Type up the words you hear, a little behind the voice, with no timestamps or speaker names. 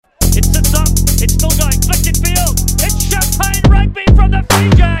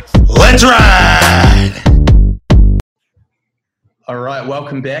Let's ride! All right,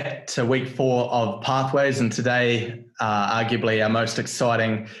 welcome back to week 4 of Pathways, and today, arguably our most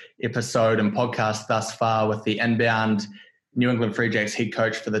exciting episode and podcast thus far with the inbound New England Free Jacks head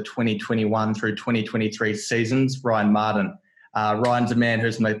coach for the 2021 through 2023 seasons, Ryan Martin. Ryan's a man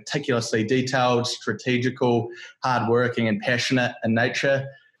who's meticulously detailed, strategical, hardworking, and passionate in nature.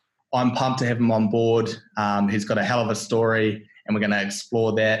 I'm pumped to have him on board. He's got a hell of a story, and we're going to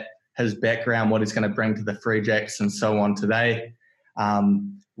explore that, his background, what he's going to bring to the Free Jacks, and so on today.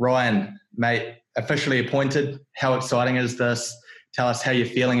 Ryan, mate, officially appointed. How exciting is this? Tell us how you're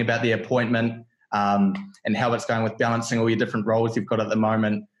feeling about the appointment and how it's going with balancing all your different roles you've got at the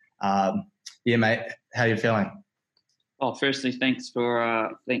moment. Yeah, mate, how are you feeling? Oh, firstly, thanks for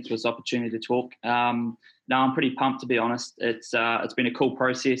this opportunity to talk. No, I'm pretty pumped, to be honest. It's been a cool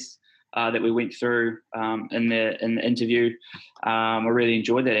process that we went through in the interview. I really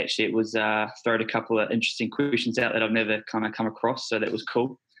enjoyed that, actually. It was throwed a couple of interesting questions out that I've never kind of come across, so that was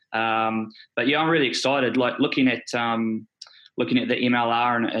cool. But yeah, I'm really excited. Like looking at the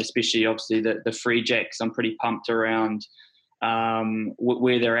MLR and especially obviously the Free Jacks, I'm pretty pumped around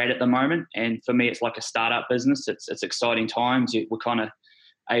where they're at the moment. And for me, it's like a startup business. It's exciting times. We're kind of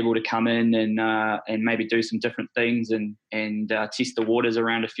able to come in and maybe do some different things and test the waters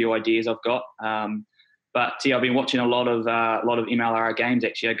around a few ideas I've got. But yeah, I've been watching a lot of MLR games.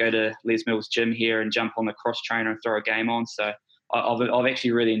 Actually, I go to Les Mills gym here and jump on the cross trainer and throw a game on. So I've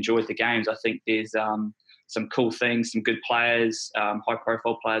actually really enjoyed the games. I think there's some cool things, some good players, high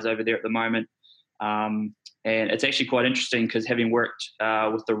profile players over there at the moment. And it's actually quite interesting because having worked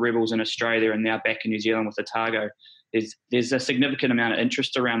with the Rebels in Australia and now back in New Zealand with Otago, there's a significant amount of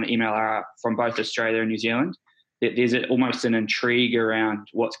interest around the MLR from both Australia and New Zealand. There's almost an intrigue around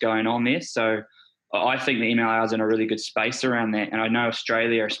what's going on there. So I think the MLR is in a really good space around that. And I know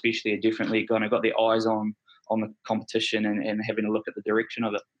Australia especially are definitely kind of got their eyes on the competition and having a look at the direction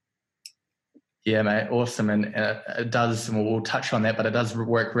of it. Yeah, mate, awesome. And it does, and we'll touch on that, but it does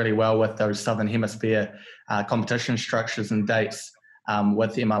work really well with those Southern Hemisphere competition structures and dates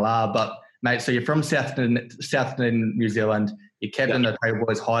with MLR. But, mate, so you're from Southern New Zealand. You're captain of Otago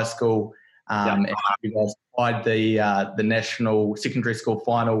Boys High School. And you guys played the national secondary school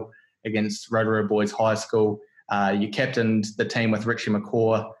final against Rotorua Boys High School. You captained the team with Richie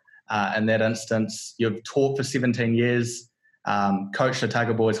McCaw in that instance. You've taught for 17 years, coached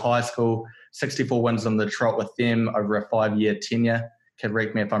Otago Boys High School, 64 wins on the trot with them over a 5-year tenure.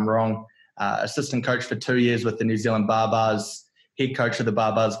 Correct me if I'm wrong. Assistant coach for 2 years with the New Zealand Barbars, head coach of the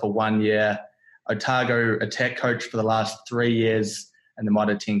Barbars for 1 year, Otago attack coach for the last 3 years in the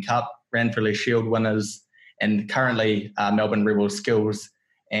Mitre 10 Cup, Ranfurly Shield winners, and currently Melbourne Rebels skills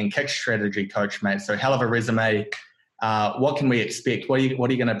and kick strategy coach, mate. So hell of a resume. What can we expect? What are you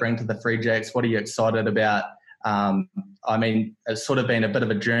going to bring to the Free Jacks? What are you excited about? I mean, it's sort of been a bit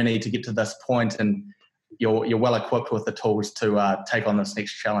of a journey to get to this point, and you're well equipped with the tools to take on this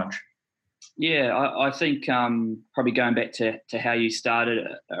next challenge. Yeah, I think probably going back to how you started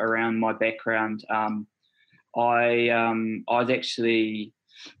around my background, I've actually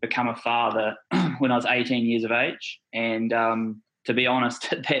become a father when I was 18 years of age, and to be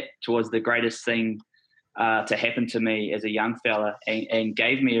honest, that was the greatest thing to happen to me as a young fella, and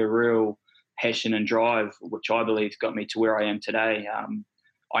gave me a real passion and drive, which I believe got me to where I am today.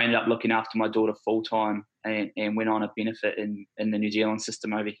 I ended up looking after my daughter full time and went on a benefit in the New Zealand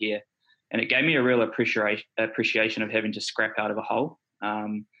system over here. And it gave me a real appreciation of having to scrap out of a hole.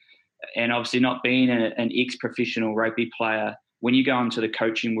 And obviously not being an ex-professional rugby player, when you go into the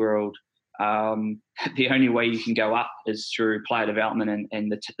coaching world, the only way you can go up is through player development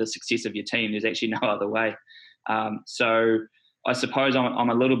and the success of your team. There's actually no other way. So I suppose I'm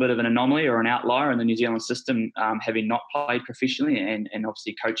a little bit of an anomaly or an outlier in the New Zealand system, having not played professionally and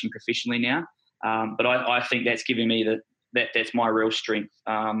obviously coaching professionally now. But I think that's giving me that's my real strength.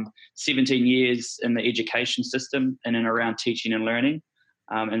 17 years in the education system in and around teaching and learning.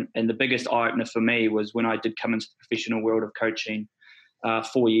 And the biggest eye-opener for me was when I did come into the professional world of coaching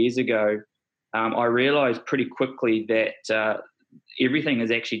 4 years ago. I realised pretty quickly that everything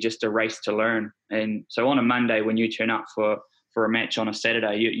is actually just a race to learn. And so on a Monday, when you turn up for a match on a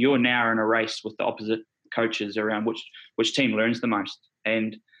Saturday, you're now in a race with the opposite coaches around which team learns the most.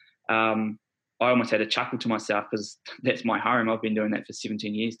 And I almost had a chuckle to myself because that's my home. I've been doing that for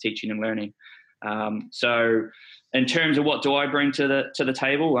 17 years, teaching and learning. So in terms of what do I bring to the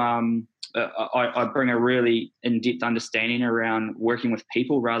table, I bring a really in-depth understanding around working with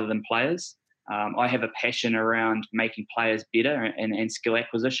people rather than players. I have a passion around making players better and skill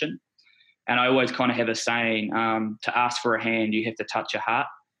acquisition. And I always kind of have a saying, to ask for a hand, you have to touch a heart.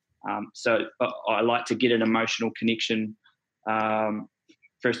 So I like to get an emotional connection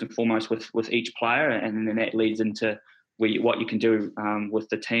first and foremost with each player, and then that leads into what you can do with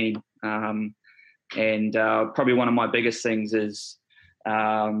the team. And probably one of my biggest things is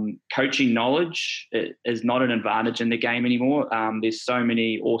coaching knowledge is not an advantage in the game anymore. There's so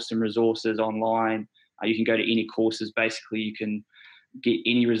many awesome resources online. You can go to any courses. Basically, you can get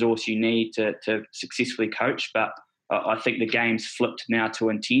any resource you need to successfully coach. But I think the game's flipped now to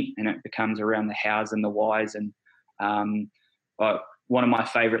intent, and it becomes around the hows and the whys. And one of my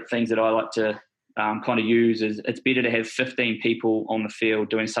favourite things that I like to kind of use is it's better to have 15 people on the field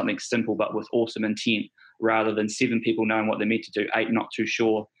doing something simple but with awesome intent, rather than 7 people knowing what they're meant to do, 8 not too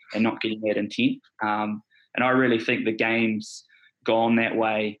sure and not getting that intent. And I really think the game's gone that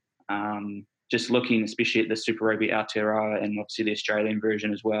way. Just looking especially at the Super Rugby Aotearoa and obviously the Australian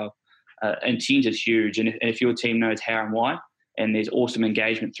version as well. Intent is huge. And if your team knows how and why, and there's awesome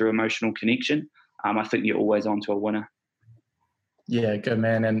engagement through emotional connection, I think you're always on to a winner. Yeah, good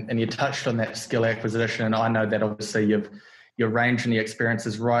man. And you touched on that skill acquisition. And I know that obviously your range and your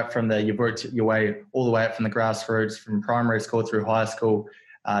experiences right from you've worked your way all the way up from the grassroots, from primary school through high school,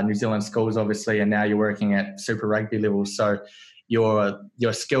 New Zealand schools obviously, and now you're working at Super Rugby level. So you're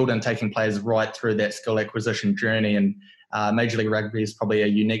skilled in taking players right through that skill acquisition journey. And Major League Rugby is probably a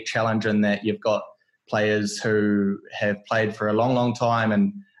unique challenge in that you've got players who have played for a long, long time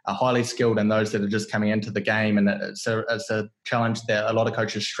and are highly skilled, and those that are just coming into the game. And it's a challenge that a lot of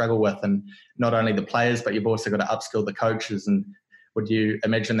coaches struggle with, and not only the players, but you've also got to upskill the coaches. And would you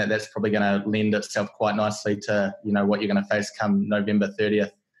imagine that that's probably going to lend itself quite nicely to, what you're going to face come November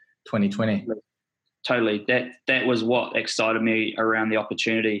 30th, 2020? Totally. That was what excited me around the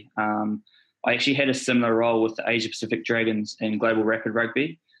opportunity. I actually had a similar role with the Asia Pacific Dragons in Global Rapid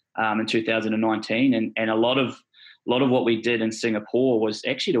Rugby in 2019, and a lot of what we did in Singapore was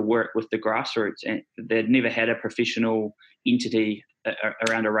actually to work with the grassroots, and they'd never had a professional entity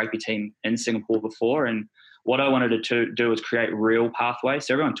around a rugby team in Singapore before. And what I wanted to do was create real pathways.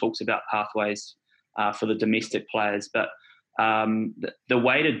 So everyone talks about pathways for the domestic players, but the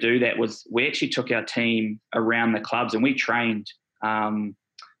way to do that was we actually took our team around the clubs and we trained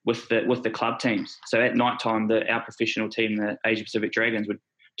with the club teams. So at night time, our professional team, the Asia Pacific Dragons, would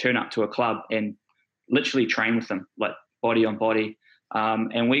turn up to a club and literally train with them, like body on body.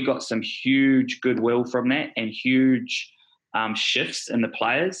 And we got some huge goodwill from that, and huge shifts in the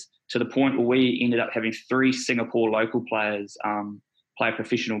players, to the point where we ended up having 3 Singapore local players play a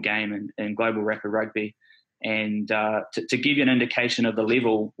professional game in Global Rapid Rugby. And to give you an indication of the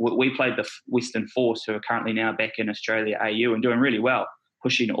level, we played the Western Force, who are currently now back in Australia AU and doing really well,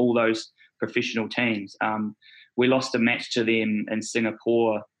 pushing all those professional teams. We lost a match to them in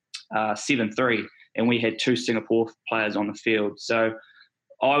Singapore 7-3, and we had 2 Singapore players on the field. So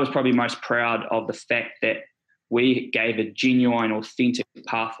I was probably most proud of the fact that we gave a genuine, authentic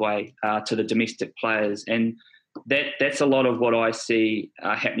pathway to the domestic players. And that's a lot of what I see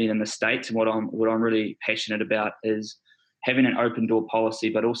happening in the States, and what I'm really passionate about is having an open door policy,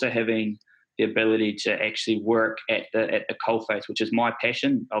 but also having the ability to actually work at the coalface, which is my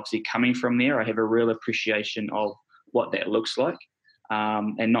passion. Obviously, coming from there, I have a real appreciation of what that looks like,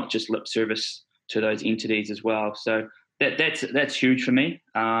 and not just lip service to those entities as well. So that's huge for me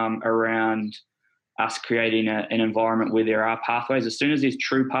around us creating an environment where there are pathways. As soon as there's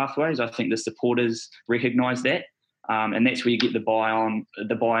true pathways, I think the supporters recognise that, and that's where you get the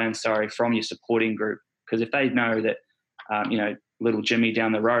buy-in from your supporting group. Because if they know that little Jimmy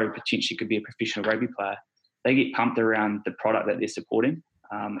down the road potentially could be a professional rugby player, they get pumped around the product that they're supporting,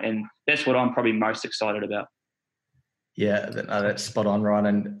 and that's what I'm probably most excited about. Yeah, that's spot on, Ryan.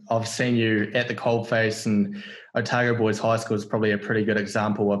 And I've seen you at the coalface, and Otago Boys High School is probably a pretty good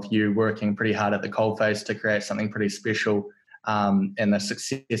example of you working pretty hard at the coalface to create something pretty special. And the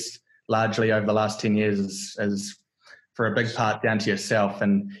success largely over the last 10 years is for a big part down to yourself.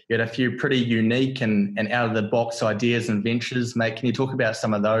 And you had a few pretty unique and out-of-the-box ideas and ventures. Mate, can you talk about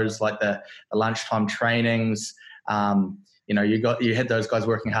some of those, like the lunchtime trainings? You had those guys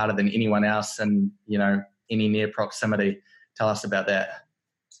working harder than anyone else, and, any near proximity. Tell us about that.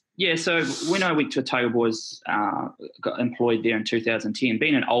 Yeah, so when I went to Otago Boys, got employed there in 2010,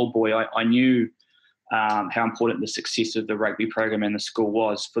 being an old boy, I knew how important the success of the rugby program and the school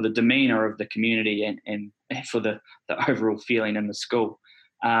was for the demeanour of the community and for the overall feeling in the school.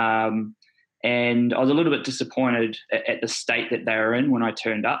 And I was a little bit disappointed at the state that they were in when I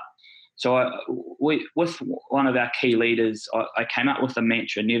turned up. So with one of our key leaders, I came up with a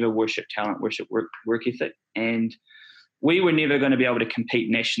mantra: never worship talent, worship work ethic. And we were never going to be able to compete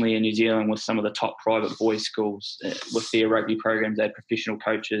nationally in New Zealand with some of the top private boys' schools with their rugby programs. They had professional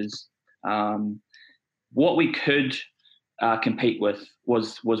coaches. What we could compete with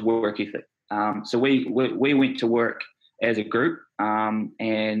was work ethic. So we went to work as a group,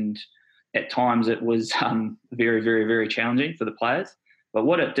 and at times it was very, very, very challenging for the players. But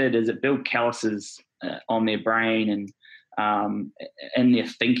what it did is it built calluses on their brain and in their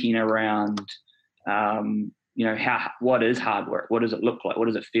thinking around, what is hard work? What does it look like? What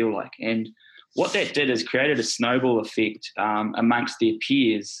does it feel like? And what that did is created a snowball effect amongst their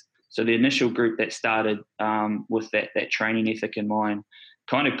peers. So the initial group that started with that training ethic in mind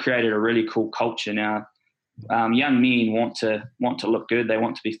kind of created a really cool culture. Now, young men want to look good. They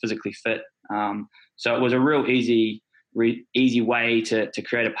want to be physically fit. So it was a real easy way to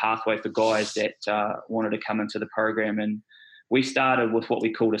create a pathway for guys that wanted to come into the program. And we started with what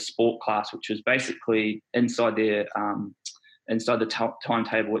we called a sport class, which was basically inside the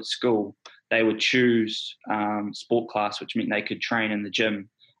timetable at school. They would choose sport class, which meant they could train in the gym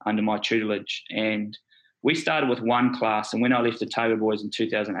under my tutelage. And we started with one class. And when I left the Otago Boys in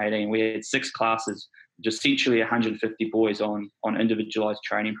 2018, we had 6 classes, just essentially 150 boys on individualised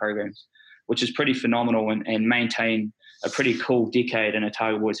training programs, which is pretty phenomenal and maintain a pretty cool decade in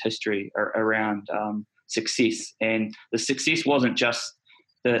Otago Boys history around success. And the success wasn't just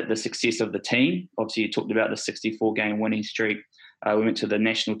the success of the team. Obviously, you talked about the 64-game winning streak. We went to the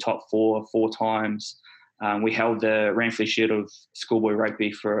national top 4 times. We held the Ranfurly Shield of schoolboy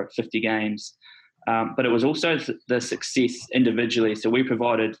rugby for 50 games. But it was also the success individually. So we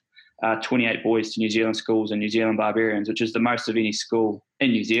provided 28 boys to New Zealand schools and New Zealand Barbarians, which is the most of any school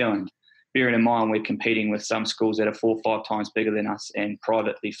in New Zealand. Bearing in mind we're competing with some schools that are 4 or 5 times bigger than us and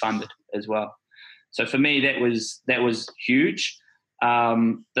privately funded as well. So for me, that was huge.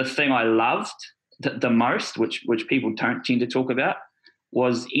 The thing I loved the most, which people don't tend to talk about,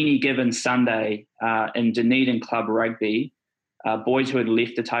 was any given Sunday in Dunedin Club Rugby, boys who had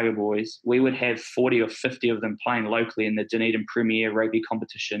left the Otago Boys, we would have 40 or 50 of them playing locally in the Dunedin Premier Rugby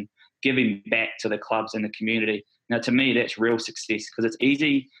competition, giving back to the clubs and the community. Now, to me, that's real success because it's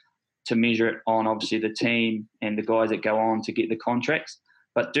easy to measure it on, obviously, the team and the guys that go on to get the contracts.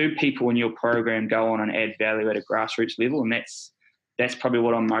 But do people in your program go on and add value at a grassroots level? And that's probably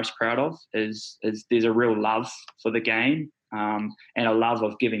what I'm most proud of is there's a real love for the game and a love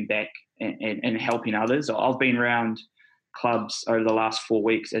of giving back and helping others. I've been around clubs over the last 4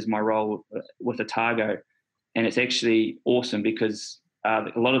 weeks as my role with Otago, and it's actually awesome because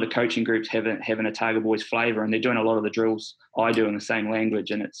a lot of the coaching groups have an Otago Boys flavour, and they're doing a lot of the drills I do in the same language,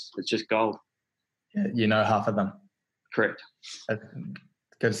 and it's just gold. Yeah, you know half of them. Correct.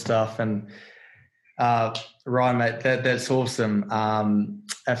 Good stuff. And Ryan, mate, that's awesome.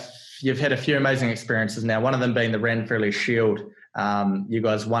 If you've had a few amazing experiences now, one of them being the Ranfurly Shield. You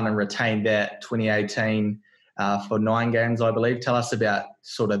guys won and retained that 2018 for 9 games, I believe. Tell us about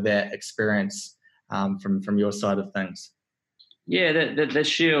sort of that experience from your side of things. Yeah, the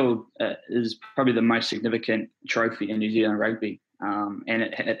Shield is probably the most significant trophy in New Zealand rugby, and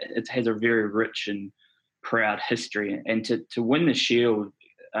it has a very rich and proud history. And to win the Shield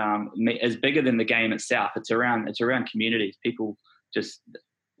is bigger than the game itself. It's around communities. People just,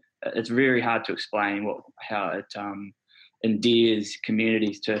 it's very hard to explain how it endears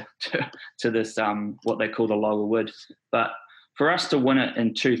communities to this what they call the log of wood. But for us to win it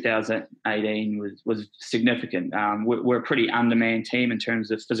in 2018 was significant. We're a pretty undermanned team in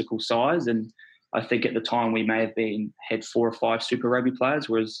terms of physical size, and I think at the time we may have had 4 or 5 Super Rugby players,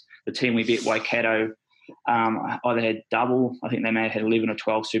 whereas the team we beat, Waikato, either had double. I think they may have had 11 or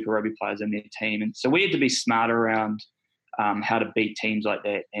 12 Super Rugby players in their team, and so we had to be smarter around how to beat teams like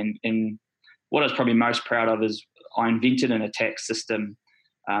that. And what I was probably most proud of is I invented an attack system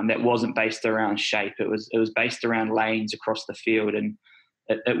that wasn't based around shape. It was based around lanes across the field, and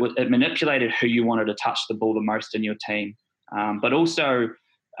it manipulated who you wanted to touch the ball the most in your team. But also,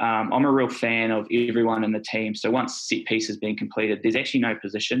 I'm a real fan of everyone in the team. So once set piece has been completed, there's actually no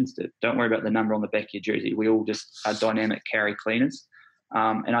positions. Don't worry about the number on the back of your jersey. We all just are dynamic carry cleaners.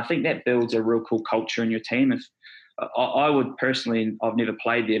 And I think that builds a real cool culture in your team. If I would personally, I've never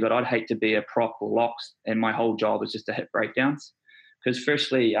played there, but I'd hate to be a prop or locks, and my whole job is just to hit breakdowns. Because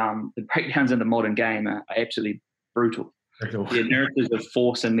firstly, the breakdowns in the modern game are absolutely brutal. The inertia of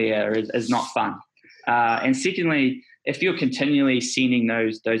force in there is not fun. And secondly, if you're continually sending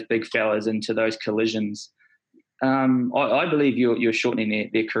those big fellas into those collisions, I believe you're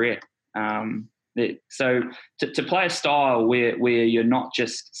shortening their career. So to play a style where you're not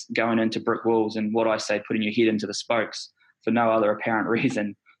just going into brick walls and what I say, putting your head into the spokes for no other apparent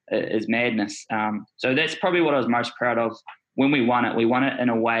reason, is madness. So that's probably what I was most proud of. When we won it in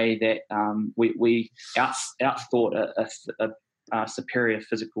a way that we outthought a superior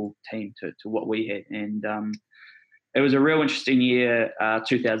physical team to what we had. And it was a real interesting year,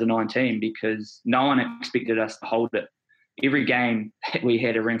 2019, because no one expected us to hold it. Every game we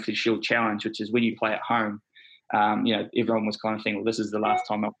had a Renfrew Shield challenge, which is when you play at home. Everyone was kind of thinking, well, this is the last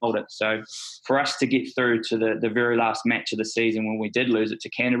time I'll hold it. So for us to get through to the very last match of the season when we did lose it to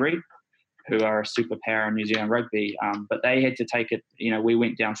Canterbury, who are a superpower in New Zealand rugby, but they had to take it. We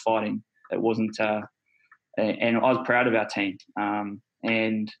went down fighting. It wasn't, and I was proud of our team.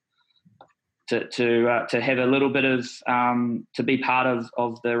 And to have a little bit of to be part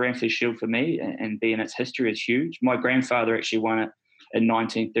of the Renfrew Shield for me and be in its history is huge. My grandfather actually won it in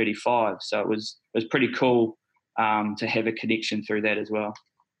 1935, so it was pretty cool to have a connection through that as well.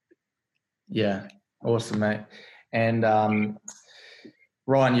 Yeah, awesome, mate. And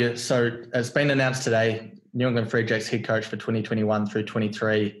Ryan, so it's been announced today, New England Free Jacks head coach for 2021 through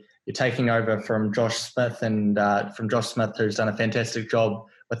 23. You're taking over from Josh Smith, who's done a fantastic job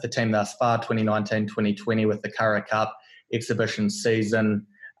with the team thus far, 2019-2020 with the Curra Cup exhibition season,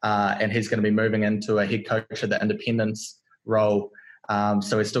 and he's going to be moving into a head coach of the Independence role.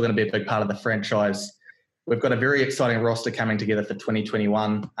 So he's still going to be a big part of the franchise. We've got a very exciting roster coming together for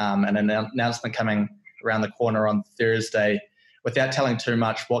 2021, an announcement coming around the corner on Thursday. Without telling too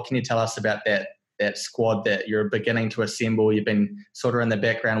much, what can you tell us about that squad that you're beginning to assemble? You've been sort of in the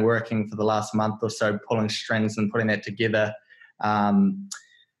background working for the last month or so, pulling strings and putting that together.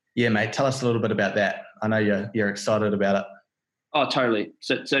 Yeah, mate, tell us a little bit about that. I know you're excited about it. Oh, totally.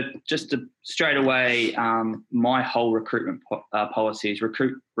 So just to straight away, my whole recruitment policy is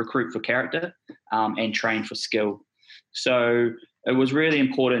recruit for character and train for skill. So it was really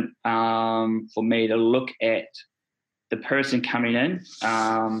important for me to look at the person coming in.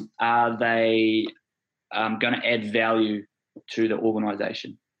 Are they going to add value to the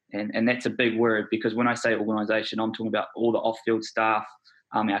organisation? And that's a big word, because when I say organisation, I'm talking about all the off-field staff,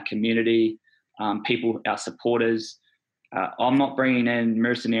 our community, people, our supporters. I'm not bringing in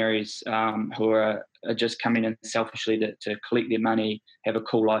mercenaries who are just coming in selfishly to collect their money, have a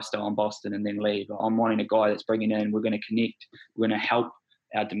cool lifestyle in Boston and then leave. I'm wanting a guy that's bringing in, we're going to connect, we're going to help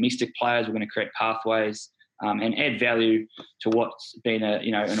our domestic players, we're going to create pathways and add value to what's been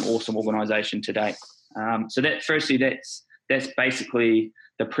an awesome organisation to date. So that's basically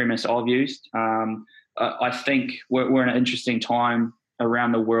the premise I've used. I think we're in an interesting time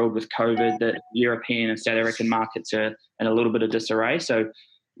around the world with COVID. The European and South American markets are in a little bit of disarray. So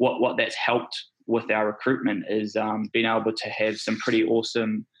what that's helped with our recruitment is being able to have some pretty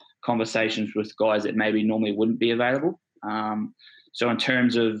awesome conversations with guys that maybe normally wouldn't be available. So in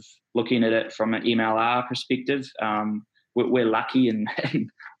terms of looking at it from an MLR perspective, we're lucky in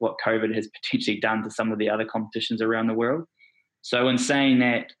what COVID has potentially done to some of the other competitions around the world. So in saying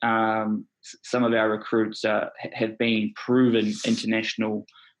that, some of our recruits have been proven international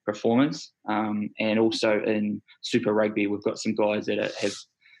performers, and also in Super Rugby, we've got some guys that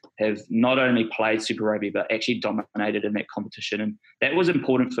have not only played Super Rugby but actually dominated in that competition, and that was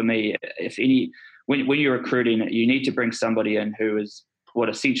important for me. When you're recruiting, you need to bring somebody in who is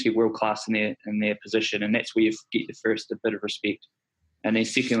essentially world class in their position, and that's where you get the first a bit of respect. And then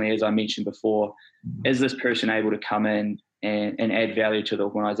secondly, as I mentioned before, is this person able to come in and add value to the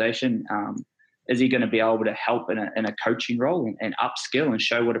organisation? Is he going to be able to help in a coaching role and upskill and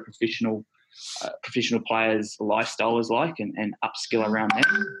show what a professional player's lifestyle is like and upskill around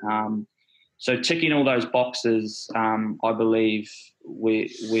that? So ticking all those boxes, I believe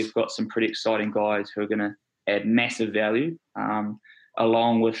we've got some pretty exciting guys who are going to add massive value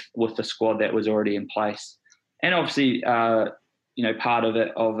along with the squad that was already in place. And obviously, part of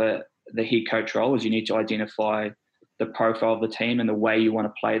the head coach role is you need to identify the profile of the team and the way you want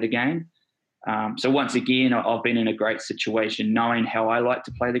to play the game. So once again, I've been in a great situation knowing how I like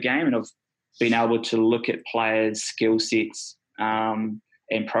to play the game, and I've been able to look at players' skill sets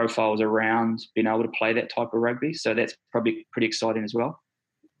and profiles around being able to play that type of rugby. So that's probably pretty exciting as well.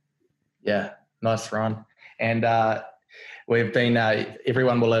 Yeah, nice run. And we've been,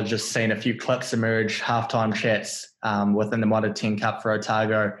 everyone will have just seen a few clips emerge, halftime chats within the Mitre 10 Cup for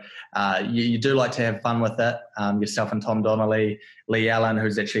Otago. You do like to have fun with it, yourself and Tom Donnelly, Lee Allen,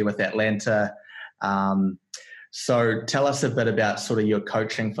 who's actually with Atlanta. So tell us a bit about sort of your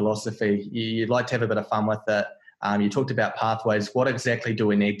coaching philosophy. You'd like to have a bit of fun with it. You talked about pathways. What exactly do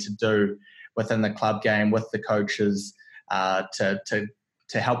we need to do within the club game with the coaches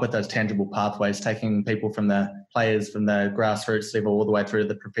to help with those tangible pathways, taking people from the players from the grassroots level all the way through to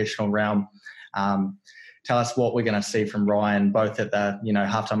the professional realm? tell us what we're going to see from Ryan, both at the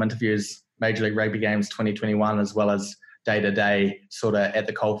halftime interviews, Major League Rugby Games 2021, as well as day-to-day sort of at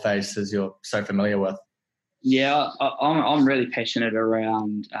the coalface as you're so familiar with. Yeah, I'm really passionate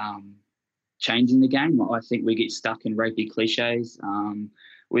around changing the game. I think we get stuck in rugby cliches.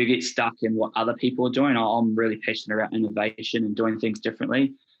 We get stuck in what other people are doing. I'm really passionate about innovation and doing things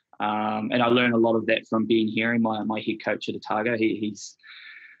differently. And I learned a lot of that from being here. My head coach at Otago. He's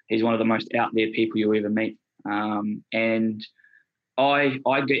one of the most out there people you'll ever meet. And I've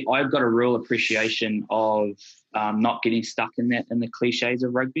got a real appreciation of not getting stuck in the cliches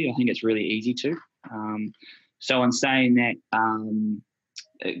of rugby. I think it's really easy to. So in saying that,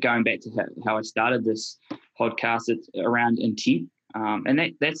 going back to how I started this podcast, it's around intent,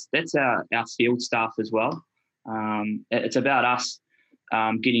 and that's our field staff as well. It's about us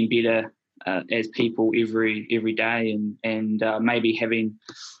getting better as people every day, and maybe having,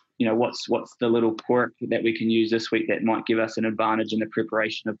 what's the little quirk that we can use this week that might give us an advantage in the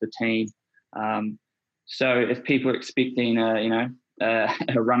preparation of the team. So if people are expecting a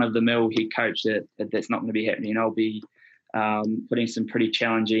run-of-the-mill head coach, that's not going to be happening. I'll be putting some pretty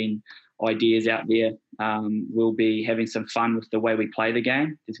challenging ideas out there. We'll be having some fun with the way we play the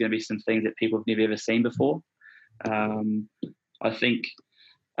game. There's going to be some things that people have never ever seen before. I think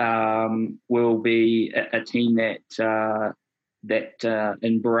we'll be a team that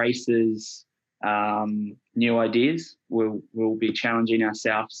embraces new ideas. We'll be challenging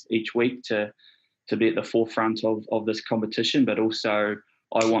ourselves each week to be at the forefront of this competition, but also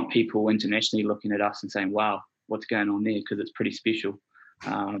I want people internationally looking at us and saying, wow, what's going on there? Because it's pretty special.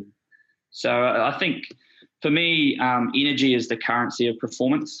 So I think for me, energy is the currency of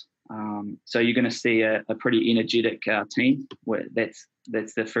performance. So you're going to see a pretty energetic team. That's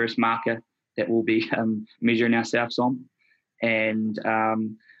the first marker that we'll be measuring ourselves on. And I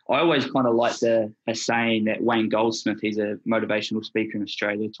always kind of like a saying that Wayne Goldsmith, he's a motivational speaker in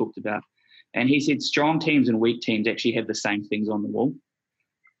Australia, talked about. And he said strong teams and weak teams actually have the same things on the wall.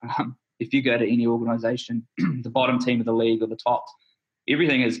 If you go to any organisation, the bottom team of the league or the top,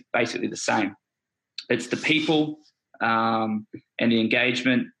 everything is basically the same. It's the people and the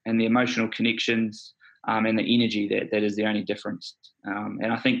engagement and the emotional connections and the energy that is the only difference.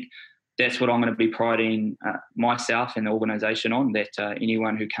 And I think that's what I'm going to be priding myself and the organisation on, that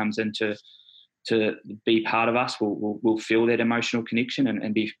anyone who comes in to be part of us will feel that emotional connection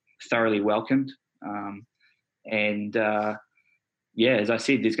and be thoroughly welcomed. As I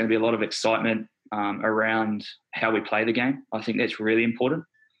said, there's going to be a lot of excitement around how we play the game. I think that's really important,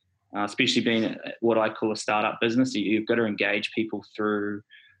 especially being what I call a startup business. You've got to engage people through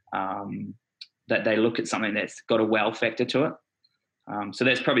that they look at something that's got a wow factor to it. So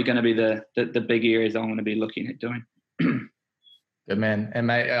that's probably going to be the big areas I'm going to be looking at doing. Good man. And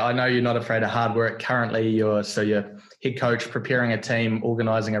mate, I know you're not afraid of hard work. Currently, you're head coach, preparing a team,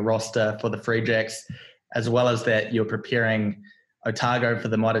 organising a roster for the Free Jacks, as well as that you're preparing Otago for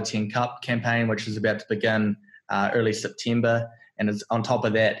the Mitre 10 Cup campaign, which is about to begin early September. And on top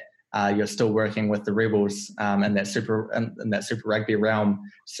of that, you're still working with the Rebels in that Super Rugby realm,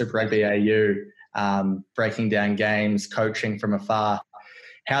 Super Rugby AU, breaking down games, coaching from afar.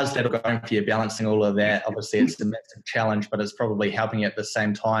 How's that going for you, balancing all of that? Obviously, it's a massive challenge, but it's probably helping you at the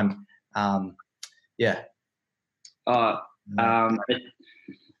same time.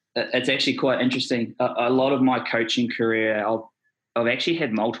 It's actually quite interesting. A lot of my coaching career, I've actually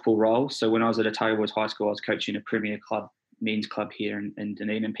had multiple roles. So when I was at Otago Boys High School, I was coaching a premier club, men's club here in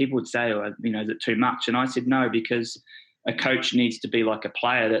Dunedin. And people would say, is it too much? And I said, no, because a coach needs to be like a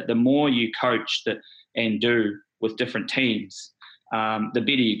player. That the more you coach and do with different teams, the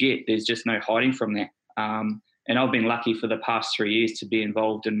better you get. There's just no hiding from that. And I've been lucky for the past 3 years to be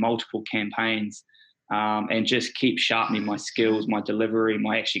involved in multiple campaigns and just keep sharpening my skills, my delivery,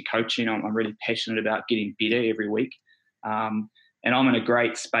 my actually coaching. I'm really passionate about getting better every week. And I'm in a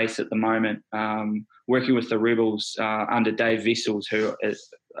great space at the moment, working with the Rebels under Dave Vessels, who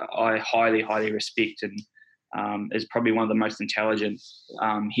I highly, highly respect and is probably one of the most intelligent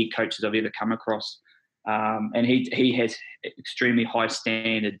head coaches I've ever come across. And he has extremely high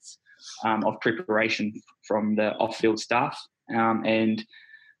standards of preparation from the off-field staff. And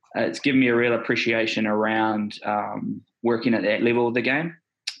it's given me a real appreciation around working at that level of the game.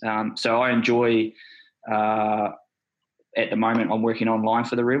 So I enjoy, at the moment, I'm working online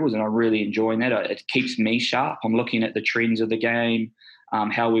for the Rebels and I'm really enjoying that. It keeps me sharp. I'm looking at the trends of the game,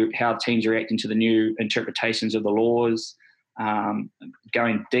 how teams are reacting to the new interpretations of the laws,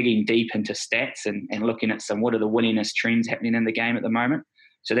 digging deep into stats and looking at what are the winningest trends happening in the game at the moment.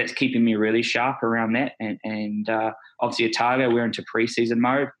 So that's keeping me really sharp around that. And obviously Otago, we're into pre-season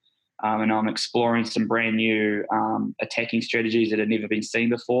mode. and I'm exploring some brand new attacking strategies that have never been seen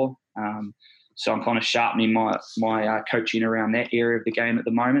before. So I'm kind of sharpening my coaching around that area of the game at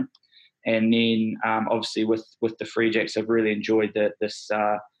the moment. And then obviously with the Free Jacks, I've really enjoyed this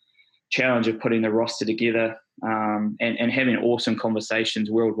challenge of putting the roster together and having awesome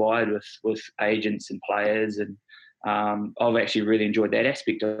conversations worldwide with agents and players. And I've actually really enjoyed that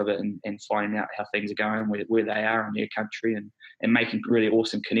aspect of it and finding out how things are going, where they are in their country, and making really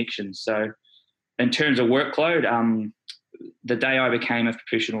awesome connections. So in terms of workload, the day I became a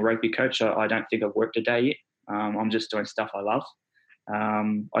professional rugby coach, I don't think I've worked a day yet. I'm just doing stuff I love.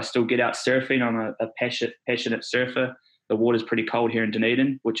 I still get out surfing. I'm a passionate surfer. The water's pretty cold here in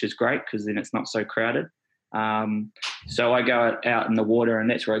Dunedin, which is great because then it's not so crowded. So I go out in the water, and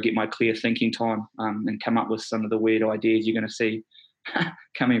that's where I get my clear thinking time and come up with some of the weird ideas you're going to see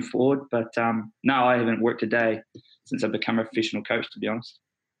coming forward. But no, I haven't worked a day since I've become a professional coach, to be honest.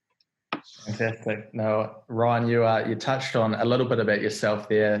 Fantastic. No, Ryan, you touched on a little bit about yourself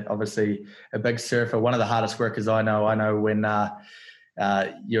there. Obviously, a big surfer, one of the hardest workers I know. I know when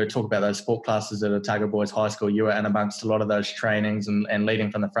you talk about those sport classes at Otago Boys High School, you were in amongst a lot of those trainings and leading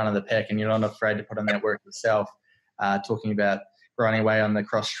from the front of the pack, and you're not afraid to put in that work yourself. Talking about grinding away on the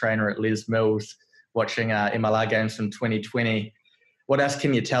cross trainer at Les Mills, watching MLR games from 2020. What else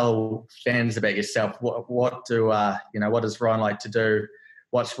can you tell fans about yourself? What does Ryan like to do?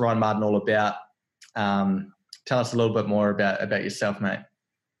 What's Ryan Martin all about? Tell us a little bit more about yourself, mate.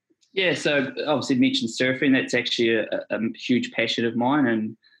 Yeah, so obviously mentioned surfing. That's actually a huge passion of mine,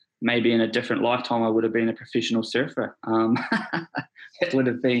 and maybe in a different lifetime I would have been a professional surfer. That would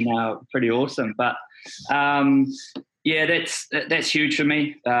have been pretty awesome. But yeah, that's huge for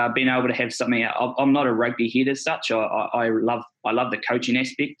me. Being able to have something. I'm not a rugby head as such. I love the coaching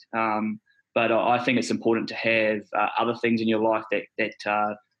aspect, but I think it's important to have other things in your life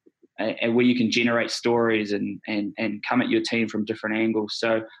that and where you can generate stories and come at your team from different angles.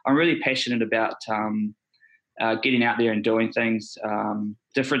 So I'm really passionate about getting out there and doing things,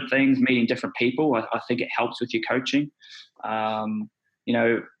 different things, meeting different people. I think it helps with your coaching.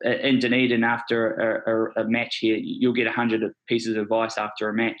 In Dunedin, after a match here, you'll get 100 pieces of advice after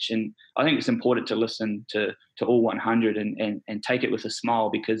a match. And I think it's important to listen to all 100 and take it with a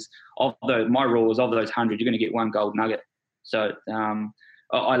smile, because my rule is of those 100, you're going to get one gold nugget. So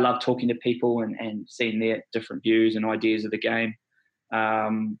I love talking to people and seeing their different views and ideas of the game.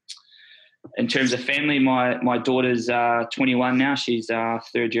 In terms of family, my daughter's 21 now. She's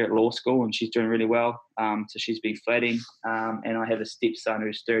third year at law school, and she's doing really well. So she's been flatting. And I have a stepson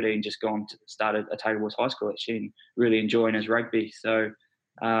who's 13, just started Otago Boys High School actually, and really enjoying his rugby. So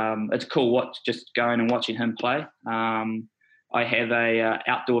it's cool just going and watching him play. I have a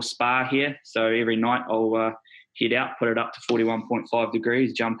outdoor spa here, so every night I'll head out, put it up to 41.5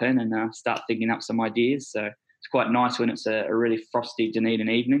 degrees, jump in and start thinking up some ideas. So it's quite nice when it's a really frosty Dunedin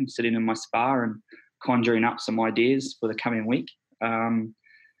evening, sitting in my spa and conjuring up some ideas for the coming week. But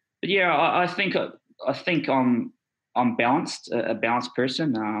yeah, I think I'm balanced, a balanced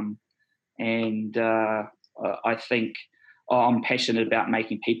person, and I think I'm passionate about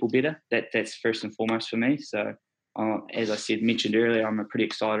making people better. That's first and foremost for me. So as I mentioned earlier, I'm pretty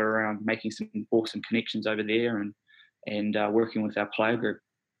excited around making some awesome connections over there and working with our player group.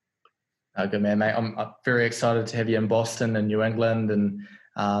 Good man, mate. I'm very excited to have you in Boston and New England, and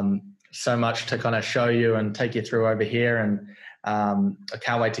so much to kind of show you and take you through over here. And I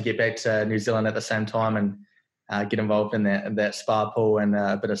can't wait to get back to New Zealand at the same time and get involved in that spa pool and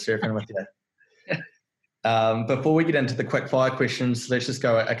a bit of surfing with you. Before we get into the quick fire questions, let's just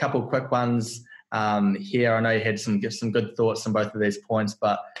go a couple of quick ones here. I know you had some good thoughts on both of these points,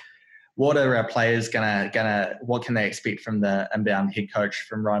 but what are our players what can they expect from the inbound head coach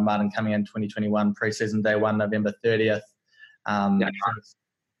from Ryan Martin coming in 2021, pre-season day 1, November 30th?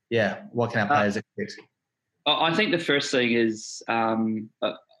 What can our players expect? I think the first thing is that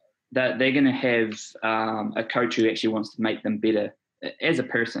they're going to have a coach who actually wants to make them better as a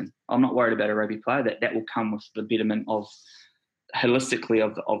person. I'm not worried about a rugby player. That will come with the betterment of holistically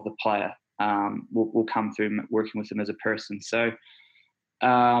of the player. Will come through working with them as a person. So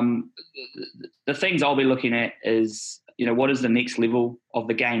the things I'll be looking at is, what does the next level of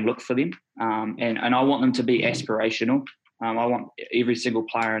the game look for them? And I want them to be aspirational. I want every single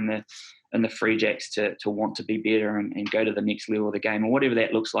player in the Free Jacks to want to be better and go to the next level of the game, or whatever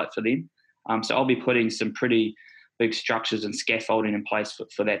that looks like for them. So I'll be putting some pretty big structures and scaffolding in place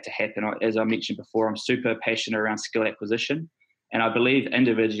for that to happen. As I mentioned before, I'm super passionate around skill acquisition. And I believe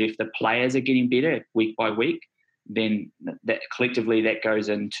individually, if the players are getting better week by week, then that collectively that goes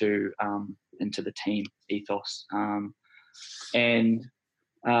into the team ethos. And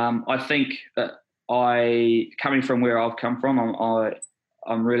I think that coming from where I've come from,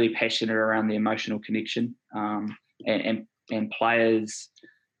 I'm really passionate around the emotional connection, and players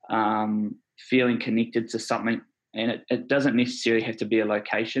feeling connected to something. And it doesn't necessarily have to be a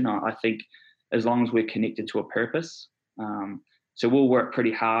location. I think as long as we're connected to a purpose. So we'll work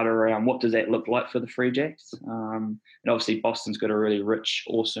pretty hard around what does that look like for the Free Jacks. And obviously Boston's got a really rich,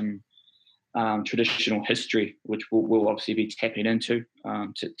 awesome traditional history, which we'll obviously be tapping into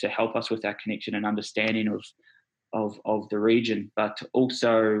to help us with our connection and understanding of the region. But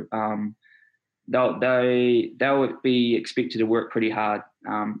also they'll be expected to work pretty hard.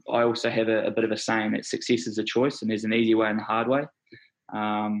 I also have a bit of a saying that success is a choice, and there's an easy way and a hard way.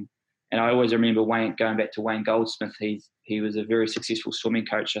 And I always remember going back to Wayne Goldsmith. He was a very successful swimming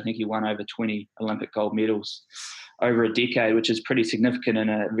coach. I think he won over 20 Olympic gold medals over a decade, which is pretty significant in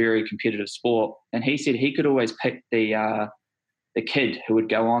a very competitive sport. And he said he could always pick the kid who would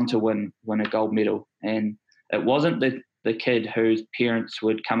go on to win a gold medal. And it wasn't the kid whose parents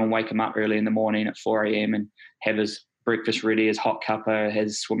would come and wake him up early in the morning at 4 a.m. and have his breakfast ready, his hot cuppa,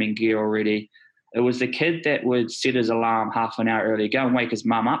 his swimming gear already. It was the kid that would set his alarm half an hour early, go and wake his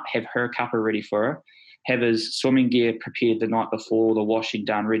mum up, have her cuppa ready for her, have his swimming gear prepared the night before, the washing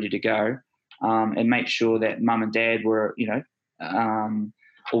done, ready to go, and make sure that mum and dad were,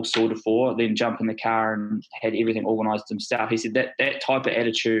 all sorted for, then jump in the car and had everything organised himself. He said that type of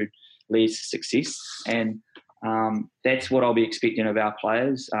attitude leads to success, and that's what I'll be expecting of our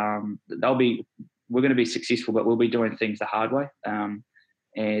players. We're going to be successful, but we'll be doing things the hard way,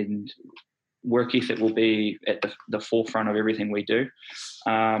 and work ethic will be at the forefront of everything we do.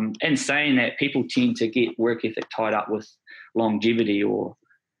 And saying that, people tend to get work ethic tied up with longevity or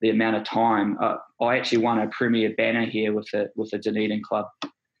the amount of time. I actually won a premier banner here with the Dunedin club.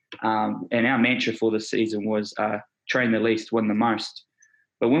 And our mantra for this season was train the least, win the most.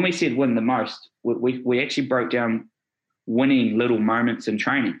 But when we said win the most, we actually broke down winning little moments in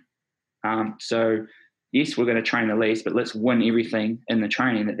training. So yes, we're going to train the least, but let's win everything in the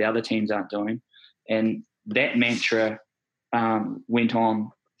training that the other teams aren't doing. And that mantra went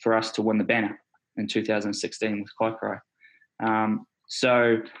on for us to win the banner in 2016 with Kaikorai.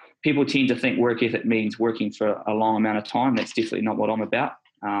 So people tend to think work ethic means working for a long amount of time. That's definitely not what I'm about.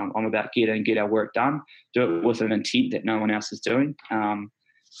 I'm about get our work done, do it with an intent that no one else is doing,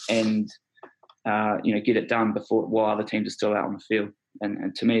 and get it done while other teams are still out on the field.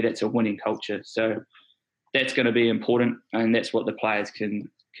 And to me, that's a winning culture. So that's going to be important, and that's what the players can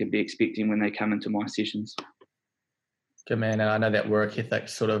be expecting when they come into my sessions. Good man. And I know that work ethic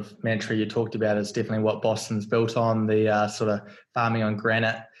sort of mantra you talked about is definitely what Boston's built on, the sort of farming on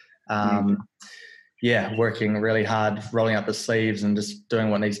granite. Working really hard, rolling up the sleeves and just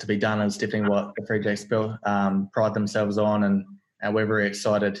doing what needs to be done is definitely what the Free Jacks pride themselves on. And we're very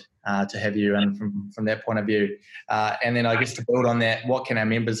excited to have you in from that point of view. And then I guess to build on that, what can our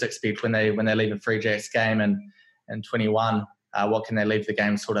members expect when they leave a Free Jacks game in 21? What can they leave the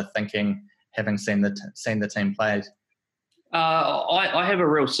game sort of thinking, having seen the team played? I have a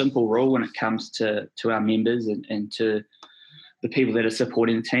real simple rule when it comes to our members and to the people that are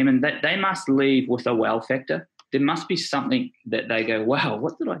supporting the team, and that they must leave with a wow factor. There must be something that they go, wow,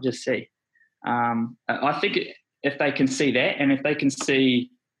 what did I just see? I think if they can see that, and if they can see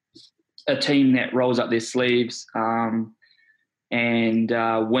a team that rolls up their sleeves and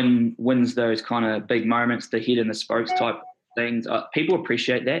wins those kind of big moments, the head and the spokes type things, people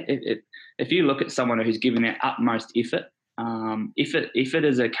appreciate that. If you look at someone who's given their utmost effort, effort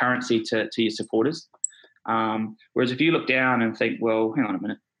is a currency to your supporters. Whereas if you look down and think, well, hang on a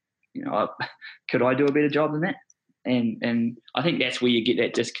minute, could I do a better job than that? And I think that's where you get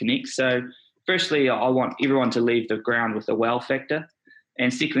that disconnect. So firstly, I want everyone to leave the ground with a wow factor.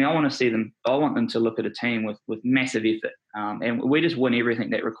 And secondly, I want them to look at a team with massive effort. And we just win everything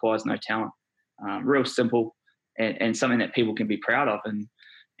that requires no talent. Real simple and something that people can be proud of.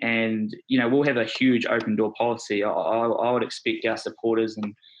 And we'll have a huge open door policy. I would expect our supporters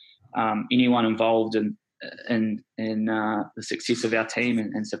and anyone involved in the success of our team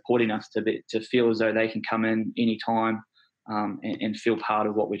and supporting us to feel as though they can come in anytime and feel part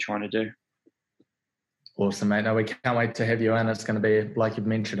of what we're trying to do. Awesome, mate. No, we can't wait to have you in. It's going to be, like you've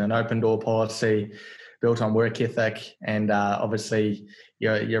mentioned, an open door policy built on work ethic, and obviously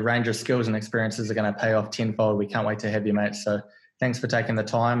your range of skills and experiences are going to pay off tenfold. We can't wait to have you, mate. So thanks for taking the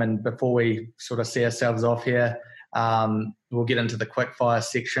time. And before we sort of see ourselves off here, we'll get into the quick fire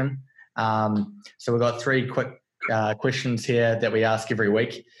section. So we've got 3 quick questions here that we ask every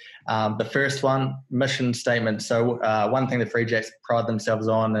week. The first one, mission statement. So one thing the Free Jacks pride themselves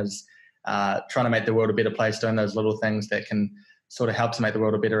on is trying to make the world a better place, doing those little things that can sort of help to make the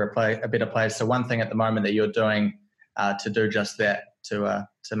world a better place. So one thing at the moment that you're doing to do just that, to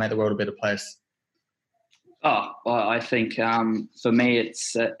make the world a better place. Oh, well, I think for me,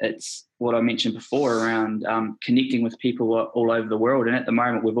 it's what I mentioned before around connecting with people all over the world. And at the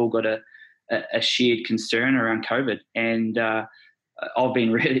moment, we've all got a shared concern around COVID. And I've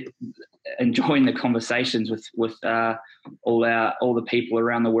been really enjoying the conversations with all the people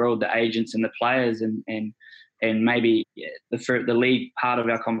around the world, the agents and the players, and maybe the lead part of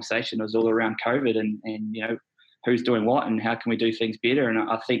our conversation was all around COVID and who's doing what and how can we do things better. And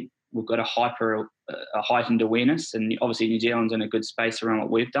I think we've got a heightened awareness, and obviously New Zealand's in a good space around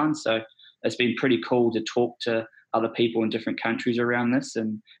what we've done. So it's been pretty cool to talk to other people in different countries around this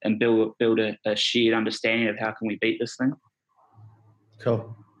and build a shared understanding of how can we beat this thing.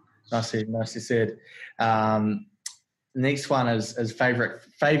 Cool. Nicely said. Next one is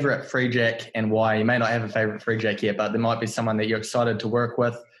favorite free jack and why. You may not have a favorite free jack yet, but there might be someone that you're excited to work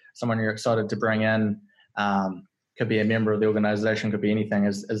with, someone you're excited to bring in. Could be a member of the organisation, could be anything.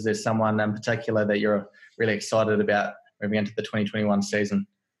 Is there someone in particular that you're really excited about moving into the 2021 season?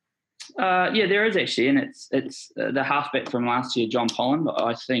 Yeah, there is actually, and it's the halfback from last year, John Pollen.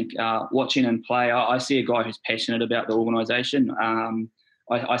 I think watching him play, I see a guy who's passionate about the organisation.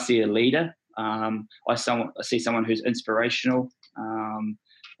 I see a leader. I see someone who's inspirational,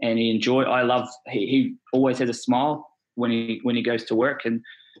 and he always has a smile when he goes to work, and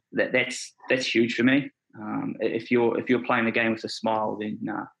that's huge for me. If you're playing the game with a smile, then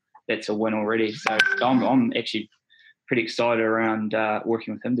that's a win already. So I'm actually pretty excited around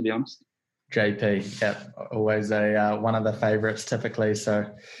working with him, to be honest. JP, yeah, always one of the favourites typically. So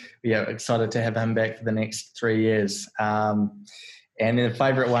yeah, excited to have him back for the next 3 years. And then the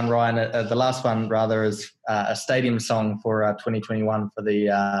favourite one, Ryan, the last one rather, is a stadium song for 2021 for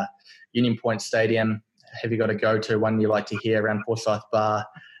the Union Point Stadium. Have you got a go-to one you like to hear around Forsyth Bar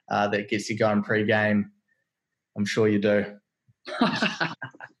that gets you going pre-game? I'm sure you do.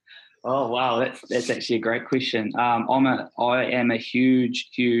 Oh wow, that's actually a great question. I am a huge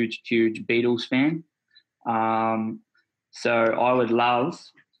Beatles fan. So I would love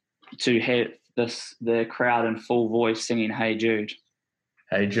to have the crowd in full voice singing "Hey Jude."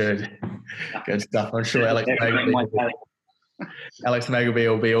 Hey Jude, good stuff. I'm sure Alex Magleby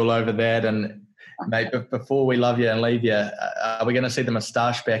will be all over that. And mate, before we love you and leave you, are we going to see the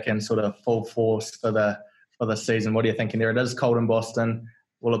moustache back in sort of full force for the season? What are you thinking there? It is cold in Boston.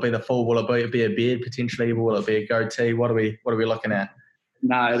 Will it be the full? Will it be a beard potentially? Will it be a goatee? What are we looking at?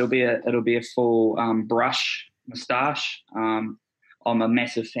 No, it'll be a full brush moustache. I'm a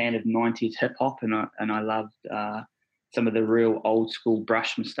massive fan of 90s hip hop, and I loved some of the real old school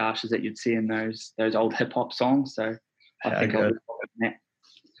brush moustaches that you'd see in those old hip hop songs. So I think I'll be that.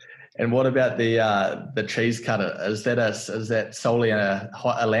 And what about the cheese cutter? Is that solely a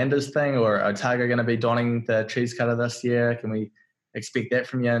Landers thing, or are Otago going to be donning the cheese cutter this year? Can we expect that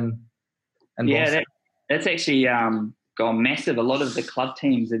from you? Yeah, that's actually gone massive. A lot of the club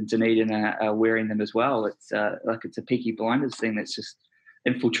teams in Dunedin are wearing them as well. It's it's a Peaky Blinders thing that's just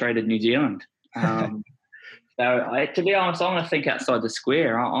infiltrated New Zealand. So to be honest, I'm going to think outside the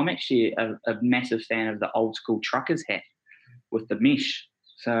square. I'm actually a massive fan of the old school truckers hat with the mesh.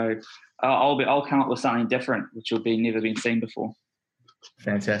 So I'll come up with something different, which will be never been seen before.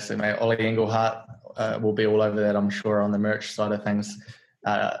 Fantastic, mate. Ollie Englehart will be all over that, I'm sure, on the merch side of things.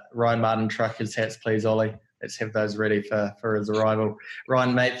 Ryan Martin truckers hats, please, Ollie. Let's have those ready for his arrival.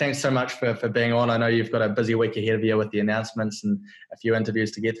 Ryan, mate, thanks so much for being on. I know you've got a busy week ahead of you with the announcements and a few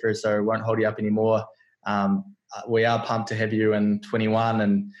interviews to get through, so I won't hold you up anymore. We are pumped to have you in 21,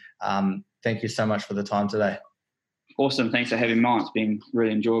 and thank you so much for the time today. Awesome. Thanks for having me on. It's been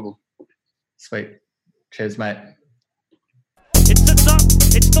really enjoyable. Sweet. Cheers, mate. It sits up.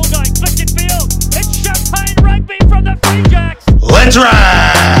 It's still going. Flicked it field. It's Champagne Rugby from the Free Jacks. Let's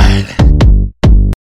ride!